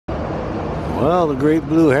Well, the great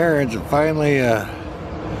blue herons have finally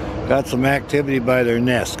got some activity by their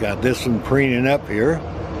nest. Got this one preening up here.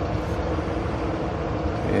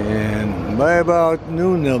 And by about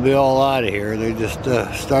noon they'll be all out of here. They just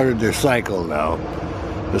started their cycle now.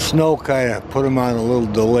 The snow kind of put them on a little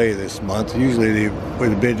delay this month. Usually they would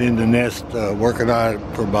have been in the nest working on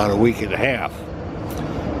it for about a week and a half.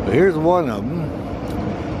 But here's one of them.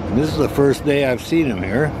 And this is the first day I've seen them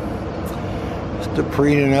here. Just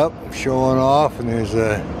preening up, showing off, and there's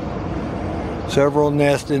several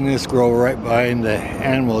nests in this grove right behind the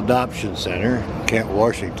Animal Adoption Center, Kent,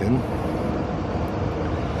 Washington.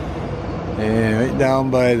 And right down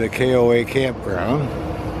by the KOA campground.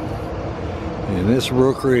 And this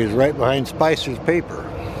rookery is right behind Spicer's paper.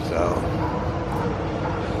 So,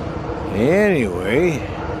 anyway,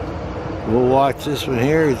 we'll watch this one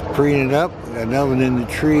here. It's preening up. Got another one in the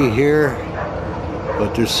tree here.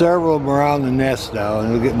 But there's several of them around the nest now,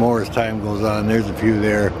 and we'll get more as time goes on. There's a few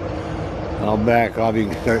there. I'll back off. You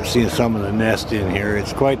can start seeing some of the nest in here.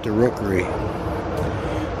 It's quite the rookery.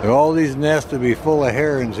 All these nests will be full of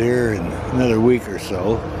herons here in another week or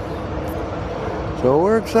so. So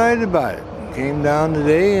we're excited about it. Came down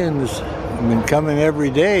today and it's been coming every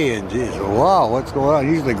day, and geez, wow, what's going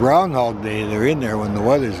on? Usually Groundhog Day they're in there when the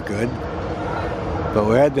weather's good. But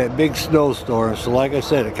we had that big snowstorm, so like I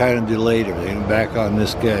said, it kind of delayed everything. Back on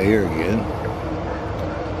this guy here again.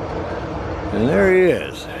 And there he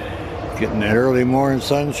is. Getting that early morning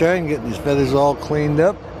sunshine, getting his feathers all cleaned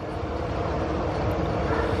up.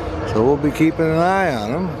 So we'll be keeping an eye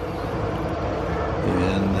on him.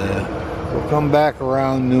 And we'll come back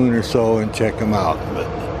around noon or so and check him out. But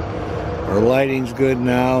our lighting's good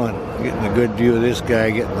now, and getting a good view of this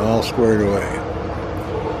guy getting all squared away.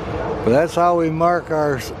 But that's how we mark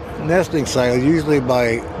our nesting cycle. Usually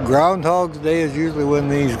by Groundhog's Day is usually when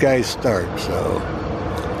these guys start. So,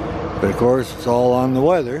 but of course it's all on the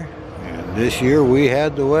weather. And this year we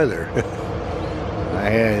had the weather. I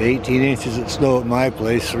had 18 inches of snow at my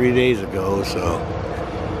place 3 days ago. So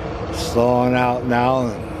it's thawing out now,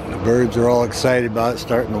 and the birds are all excited about it,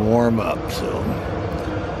 starting to warm up. So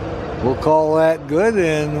we'll call that good,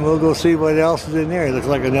 and we'll go see what else is in there. It looks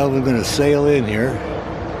like another one's going to sail in here.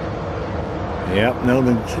 Yep,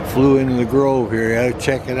 another one flew into the grove here. I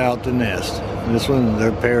check it out, the nest. This one,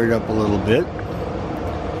 they're paired up a little bit.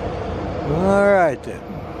 All right then.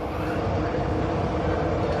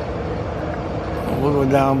 We'll go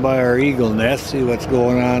down by our eagle nest, see what's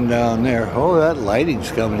going on down there. Oh, that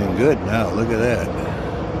lighting's coming in good now. Look at that.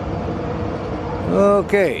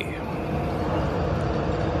 Okay.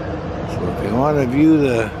 So if you want to view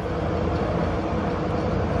the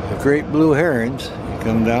great blue herons, you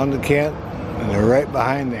come down to Kent. And they're right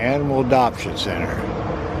behind the Animal Adoption Center.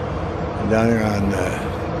 And down there on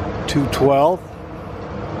 212.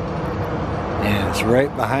 And it's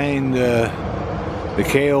right behind the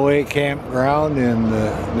KOA campground and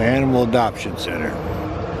the Animal Adoption Center.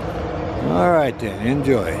 All right then,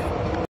 enjoy.